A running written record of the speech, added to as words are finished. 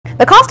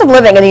The cost of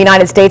living in the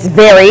United States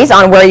varies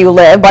on where you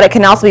live, but it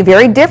can also be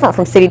very different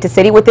from city to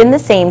city within the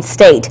same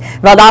state.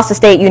 Valdosta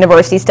State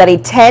University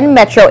studied 10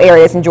 metro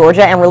areas in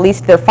Georgia and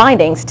released their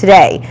findings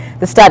today.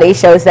 The study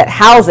shows that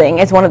housing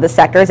is one of the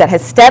sectors that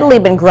has steadily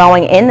been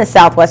growing in the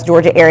southwest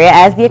Georgia area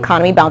as the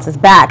economy bounces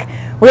back.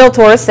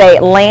 Realtors say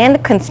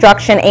land,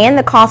 construction, and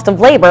the cost of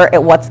labor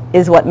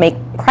is what make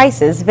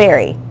prices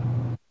vary.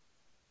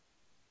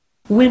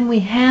 When we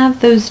have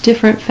those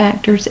different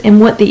factors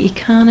and what the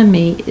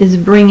economy is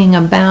bringing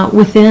about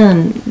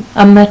within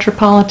a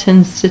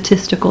metropolitan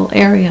statistical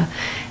area,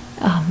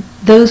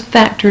 those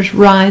factors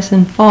rise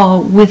and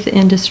fall with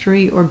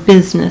industry or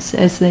business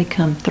as they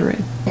come through.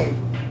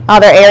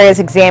 Other areas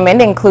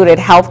examined included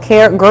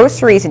healthcare,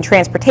 groceries, and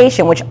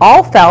transportation, which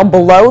all fell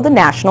below the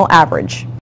national average.